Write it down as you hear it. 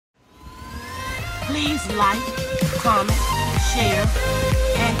Please like, comment, share,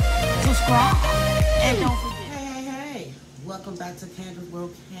 and subscribe. And don't forget. Hey. Welcome back to Candles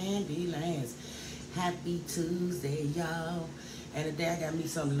World Candylands. Happy Tuesday, y'all. And today I got me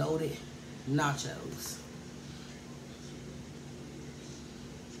some loaded nachos.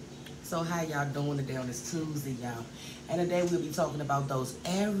 So how y'all doing today on this Tuesday, y'all? And today we'll be talking about those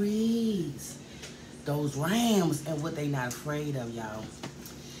Aries, those Rams, and what they not afraid of, y'all.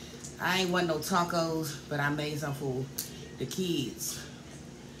 I ain't want no tacos, but I made some for the kids.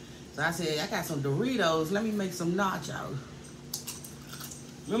 So I said, I got some Doritos, let me make some nachos.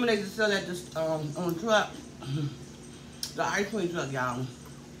 Remember they just sell at this on the truck, the ice cream truck, y'all.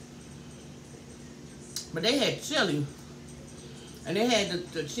 But they had chili, and they had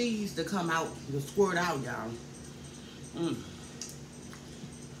the cheese to come out, to squirt out, y'all.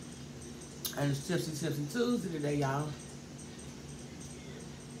 And it's Tipsy Tuesday today, y'all.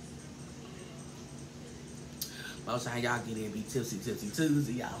 Most time y'all get in be Tipsy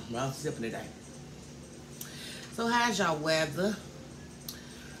Tuesday, y'all. Well, I'm sipping today. So how's y'all weather?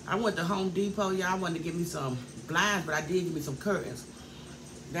 I went to Home Depot, y'all. I wanted to get me some blinds, but I did get me some curtains.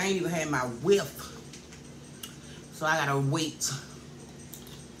 They ain't even had my whip, so I gotta wait.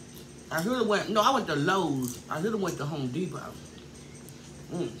 I should have went. No, I went to Lowe's. I should have went to Home Depot.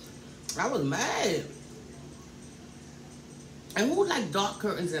 I was mad. And who like dark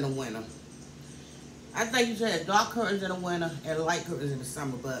curtains in the winter? I think you should have dark curtains in the winter and light curtains in the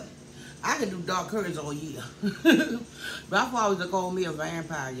summer, but I can do dark curtains all year. But I thought to call me a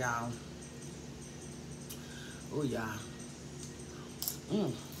vampire, y'all. Oh, y'all.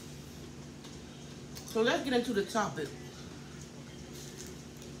 So let's get into the topic.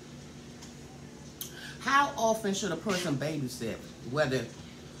 How often should a person babysit? Whether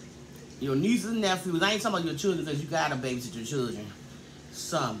your nieces and nephews, I ain't talking about your children because you gotta babysit your children.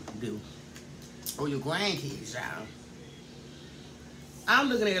 Some do. Or your grandkids, y'all. I'm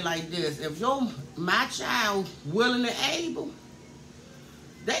looking at it like this. If my child willing and able,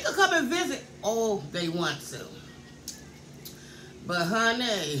 they could come and visit all they want to. But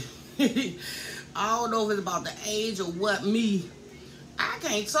honey, I don't know if it's about the age or what, I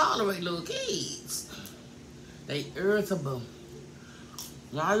can't tolerate little kids. They irritable.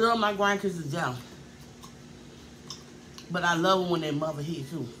 I love my grandkids to death. But I love them when their mother here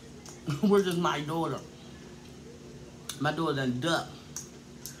too. Which is my daughter. My daughter done ducked.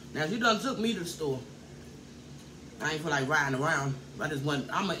 Now she done took me to the store. I ain't feel like riding around. I just went,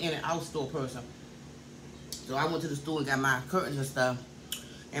 I'm an in and out store person. So I went to the store and got my curtains and stuff.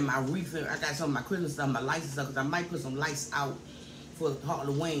 And my refill, I got some of my Christmas stuff, my lights and stuff, because I might put some lights out for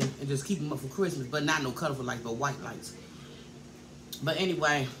Halloween and just keep them up for Christmas, but not no colorful lights, but white lights. But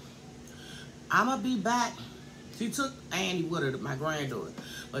anyway, I'm going to be back. She took Annie with her, my granddaughter,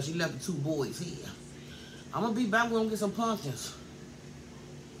 but she left the two boys here. I'm going to be back. We're going to get some pumpkins.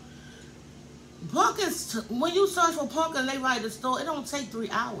 Pumpkins, when you search for pumpkins, they write at the store, it don't take 3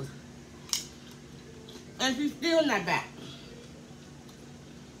 hours. And she's still not back.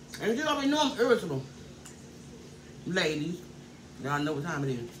 And you already know I'm irritable. Ladies, y'all know what time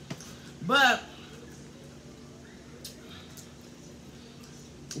it is. But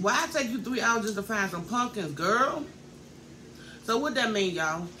why take you 3 hours just to find some pumpkins, girl? So what that mean,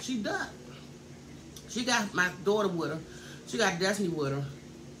 y'all? She ducked. She got my daughter with her. She got Destiny with her.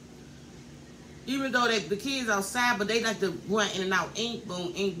 Even though the kids outside, but they like to run in and out. Ink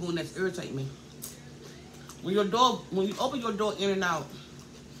boom, that's irritating me. When you open your door in and out,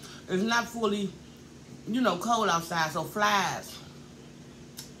 it's not fully, cold outside, so flies.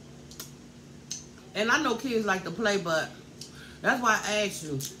 And I know kids like to play, but that's why I asked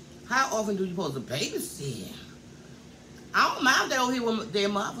you, how often do you supposed to babysit? I don't mind if they don't hear with their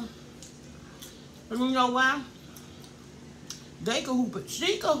mother. But you know why? They can hoop,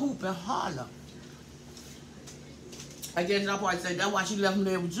 she can hoop and holler. I guess I'll probably say that's why she left them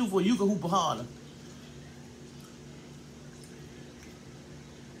there with you, for you can hoop and holler.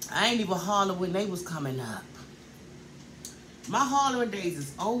 I ain't even holler when they was coming up. My hollering days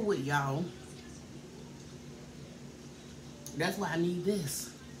is over, y'all. That's why I need this.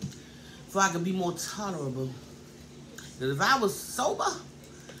 So I can be more tolerable. Because if I was sober,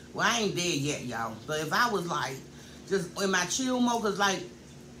 well, I ain't dead yet, y'all. But if I was like, just in my chill mode, because like,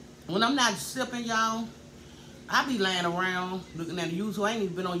 when I'm not sipping, y'all, I be laying around looking at YouTube. I ain't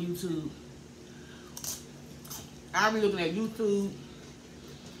even been on YouTube. I be looking at YouTube.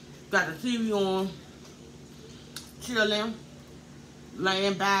 Got the TV on, chilling,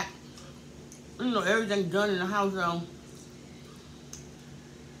 laying back. Everything done in the house, though.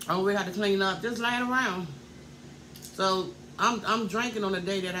 I don't really have to clean up, just laying around. So I'm drinking on a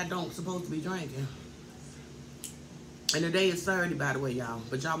day that I don't supposed to be drinking. And the day is Saturday, by the way, y'all.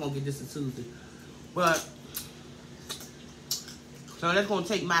 But y'all won't get this until Tuesday. But, so that's going to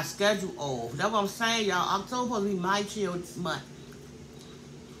take my schedule off. That's what I'm saying, y'all. October supposed to be my chill month.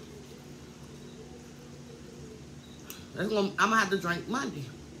 I'm going to have to drink Monday.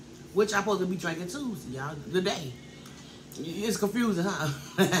 Which I'm supposed to be drinking Tuesday, y'all. The day. It's confusing, huh?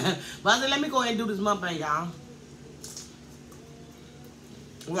 But I said, let me go ahead and do this mukbang, y'all.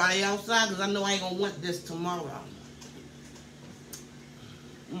 While they outside, because I know I ain't going to want this tomorrow.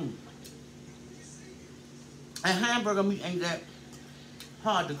 And hamburger meat ain't that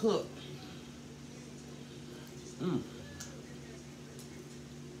hard to cook.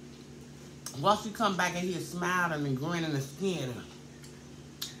 Once you come back in here smiling and grinning and skinning.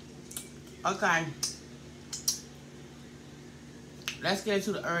 Okay. Let's get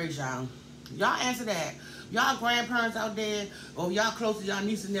into the Aries, y'all. Y'all answer that. Y'all grandparents out there, or y'all close to y'all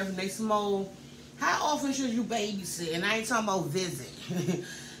nieces and nephews, they small. How often should you babysit? And I ain't talking about visit.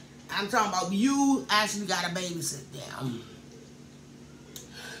 I'm talking about you actually got to babysit them.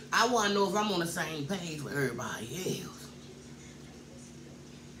 I want to know if I'm on the same page with everybody else.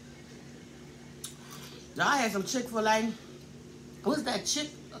 Y'all had some Chick-fil-A. What's that?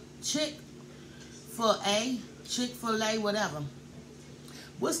 Chick-fil-A? Chick-fil-A, whatever.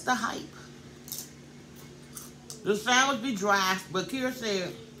 What's the hype? The sandwich be dry, but Kira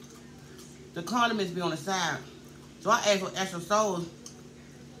said the condiments be on the side. So I asked for extra sauce.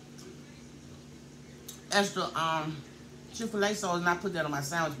 Extra Chick-fil-A sauce, and I put that on my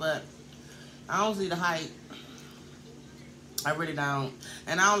sandwich, but I don't see the hype. I really don't.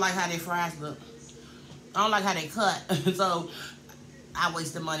 And I don't like how they fries look. I don't like how they cut. So I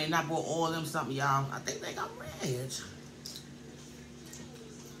wasted money and I bought all of them something, y'all. I think they got rich.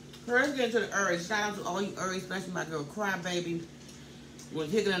 Let's get into the Aries. Shout out to all you Aries, especially my girl Crybaby. When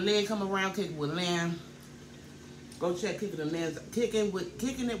Kicking and Lynn come around, Kicking with Lynn. Go check Kicking and Lynn.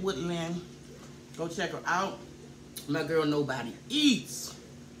 Kicking it with Lynn. Go check her out. My girl Nobody Eats.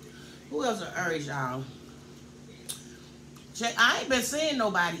 Who else are Aries, y'all? Check. I ain't been seeing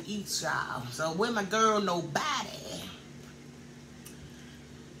Nobody Eats, y'all. So where my girl Nobody?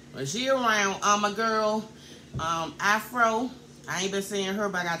 Well, she around. My girl Afro. I ain't been seeing her,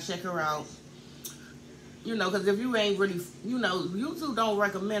 but I gotta check her out. You know, because if you ain't really, you know, YouTube don't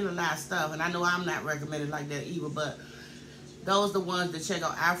recommend a lot of stuff. And I know I'm not recommended like that either, but those the ones that check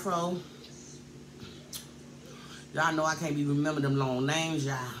out Afro. Y'all know I can't be remember them long names,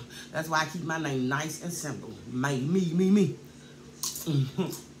 y'all. That's why I keep my name nice and simple. Me.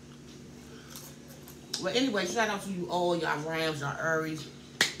 Well, anyway, shout out to you all, y'all Rams, y'all Aries.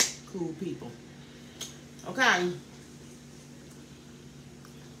 Cool people. Okay.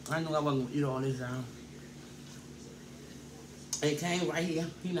 I knew I wasn't going to eat all this, y'all. It came right here.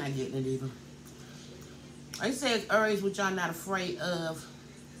 He not getting it either. They said Aries, what y'all not afraid of.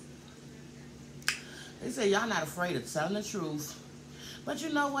 They say y'all not afraid of telling the truth. But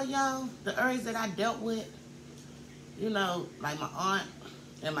you know what, y'all? The Aries that I dealt with, you know, like my aunt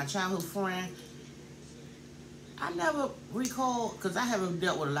and my childhood friend, I never recall, because I haven't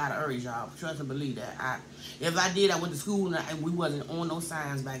dealt with a lot of Aries, y'all. Trust and believe that. If I did, I went to school and we wasn't on those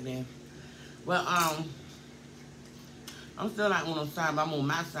signs back then. Well, I'm still not on those signs, but I'm on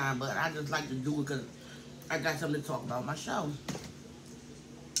my sign, but I just like to do it because I got something to talk about on my show.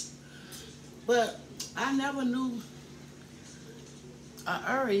 But I never knew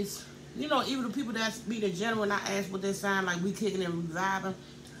Aries, you know, even the people that speak in general, and I ask what they sound like, we kicking and reviving.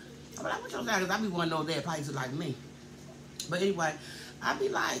 I'm like, what your sign? Because I be one of those that places like me. But anyway, I be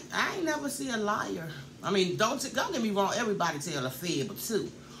like, I ain't never see a liar. I mean, don't get me wrong, everybody tell a fib too.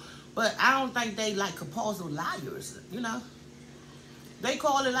 But I don't think they like compulsive liars, you know. They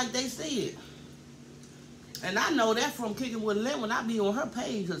call it like they see it. And I know that from Kicking with Lynn when I be on her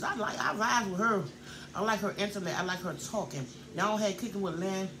page, because I vibe with her. I like her intellect. I like her talking. Y'all had Kicking with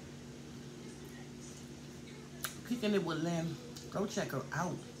Lynn. Kicking it with Lynn. Go check her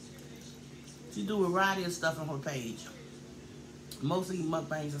out. She do a variety of stuff on her page. Mostly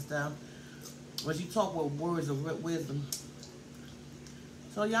mukbangs and stuff. But she talk with words of wisdom.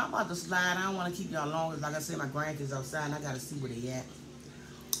 So y'all about to slide. I don't want to keep y'all long. Like I said, my grandkids outside and I got to see where they at.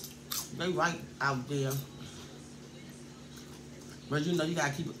 They right out there. But you know, you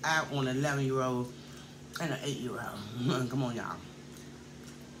got to keep an eye on an 11-year-old and an 8-year-old. Come on, y'all.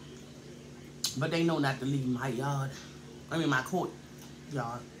 But they know not to leave my yard. I mean, my court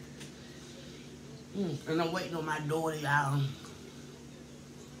yard. And I'm waiting on my daughter, y'all.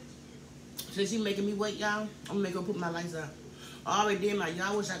 Since she making me wait, y'all, I'm going to make her put my lights up. I already did my,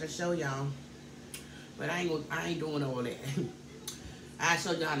 y'all wish I could show y'all. But I ain't doing all that. I'll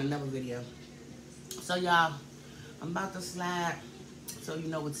show y'all in another video. So y'all, I'm about to slide so you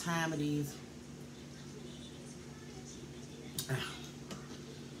know what time it is.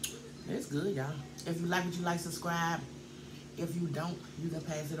 It's good, y'all. If you like what you like, subscribe. If you don't, you can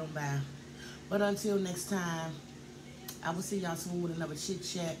pass it on by. But until next time, I will see y'all soon with another chit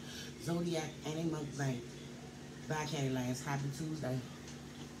chat, Zodiac, and a mukbang. Bye, Candylands. Happy Tuesday.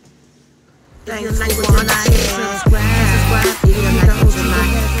 Thanks for watching. Subscribe. If you like what you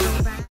like.